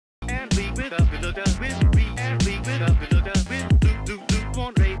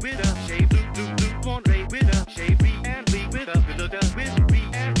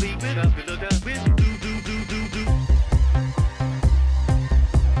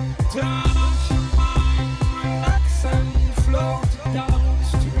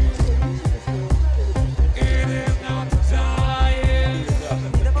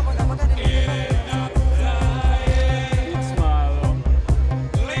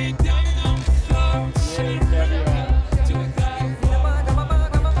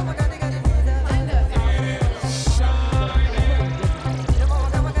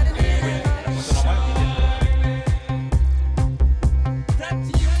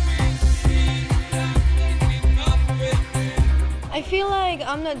I feel like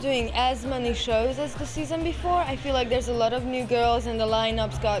I'm not doing as many shows as the season before. I feel like there's a lot of new girls and the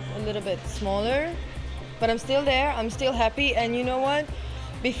lineups got a little bit smaller. But I'm still there, I'm still happy, and you know what?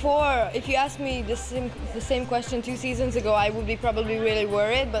 Before, if you asked me the same question 2 seasons ago, I would be probably really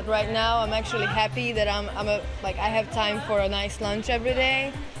worried, but right now I'm actually happy that I have time for a nice lunch every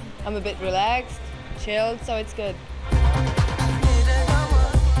day. I'm a bit relaxed, chilled, so it's good.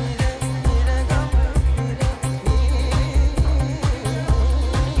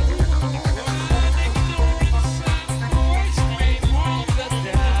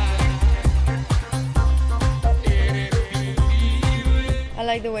 I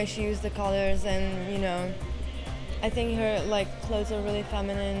like the way she used the colors, and you know, I think her clothes are really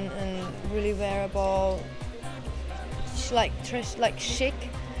feminine and really wearable. She like chic,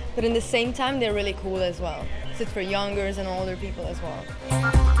 but in the same time they're really cool as well. So it's for youngers and older people as well.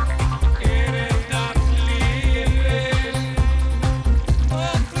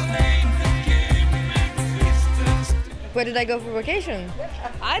 Where did I go for vacation?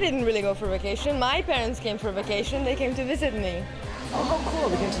 I didn't really go for vacation. My parents came for vacation. They came to visit me. Oh, how cool.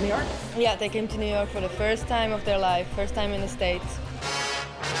 They came to New York? Yeah, they came to New York for the first time of their life, first time in the States.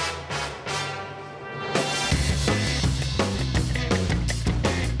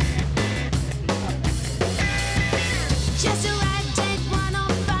 Just a right date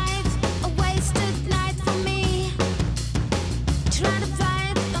 105, a wasted night for me. Trying to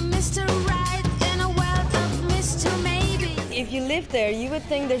find a Mr. Right in a world of Mr. Maybe. If you live there, you would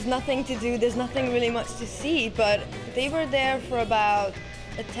think there's nothing to do, there's nothing really much to see, but they were there for about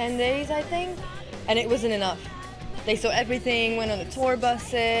 10 days, I think, and it wasn't enough. They saw everything, went on the tour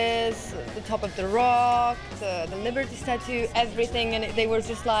buses, the top of the rock, the Liberty Statue, everything, and they were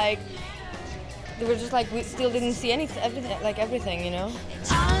just like, we still didn't see everything, you know?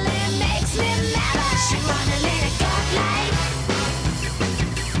 Only makes me mad. She wanna live a good life.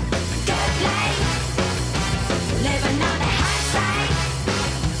 Good life. Living on the high side.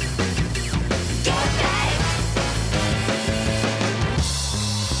 Good life.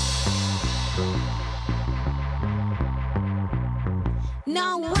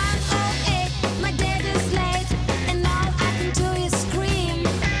 No 108, my date is late, and all I can do is scream.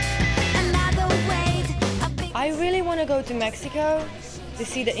 Another wait. I really want to go to Mexico to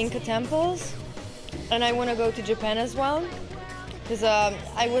see the Inca temples, and I want to go to Japan as well, because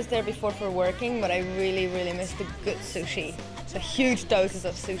I was there before for working, but I really, really miss the good sushi, the huge doses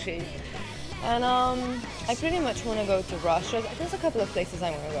of sushi. And I pretty much want to go to Russia. There's a couple of places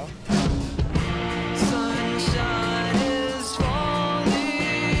I want to go. Sunshine is falling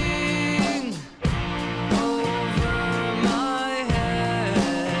over my head.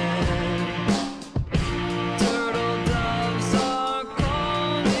 Turtle doves are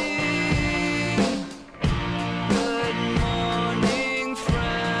calling. Good morning,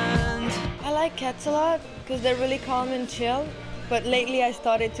 friend. I like cats a lot because they're really calm and chill. But lately I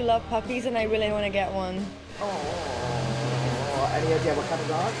started to love puppies and I really want to get one. Oh, any idea what kind of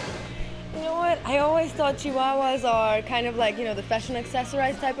dog? You know what? I always thought Chihuahuas are kind of like, you know, the fashion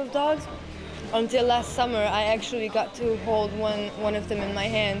accessorized type of dogs. Until last summer, I actually got to hold one of them in my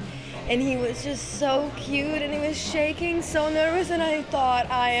hand. And he was just so cute and he was shaking, so nervous, and I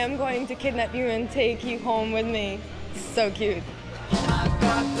thought, I am going to kidnap you and take you home with me. So cute. I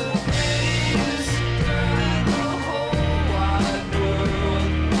got the prettiest girl in the whole wide world,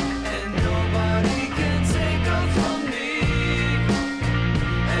 and nobody can take her from me.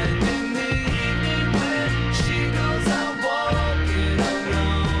 And in the evening when she goes out walking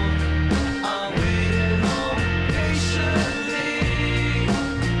alone, I'm waiting home patiently.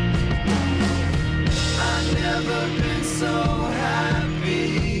 I've never been so happy.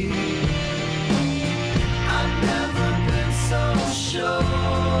 I've never been so sure.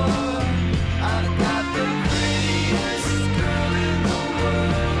 I've got the prettiest girl in the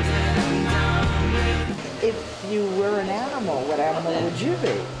world, and I'm in. If you were an animal, what animal would you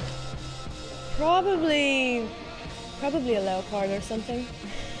be? Probably Probably a leopard or something.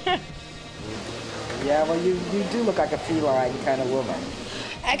 Yeah, well, you do look like a feline kind of woman.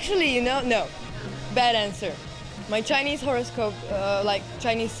 Actually, you know, no. Bad answer. My Chinese horoscope, like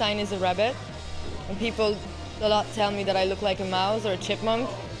Chinese sign is a rabbit. And people a lot tell me that I look like a mouse or a chipmunk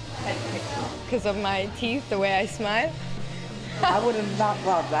because of my teeth, the way I smile. I would have not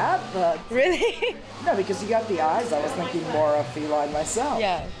thought that, but Really? no, because you got the eyes. I was thinking more of feline myself.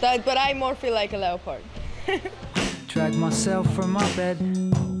 Yeah, but I more feel like a leopard. Drag myself from my bed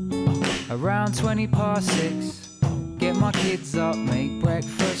around 6:20. Get my kids up, make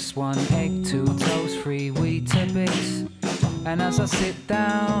breakfast, 1 egg, 2 toast, 3 Weetabix. And as I sit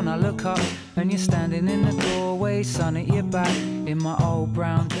down, I look up, and you're standing in the doorway, sun at your back, in my old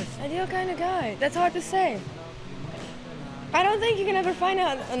brown dress. Ideal kind of guy. That's hard to say. I don't think you can ever find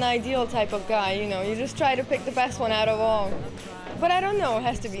out an ideal type of guy, you know. You just try to pick the best one out of all. But I don't know, it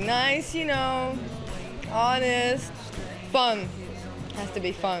has to be nice, you know, honest, fun. Has to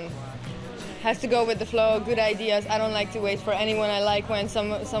be fun. Has to go with the flow, good ideas. I don't like to wait for anyone. I like when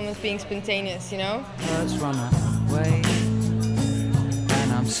someone's being spontaneous, you know? Birds run away,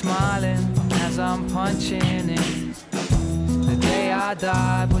 and I'm smiling as I'm punching in. The day I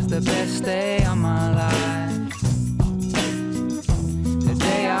died was the best day of my life. The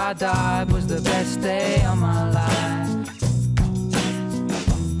day I died was the best day of my life.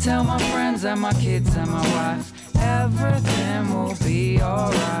 Tell my friends and my kids and my wife, everything will be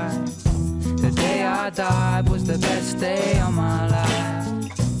alright. The day I died was the best day of my life.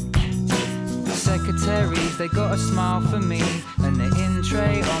 The secretaries, they got a smile for me, and the in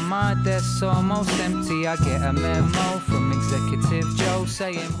tray on my desk's almost empty. I get a memo from Executive Joe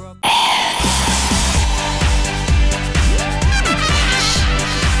saying,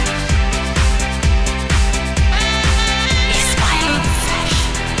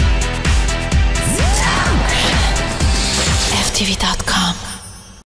 FTV.com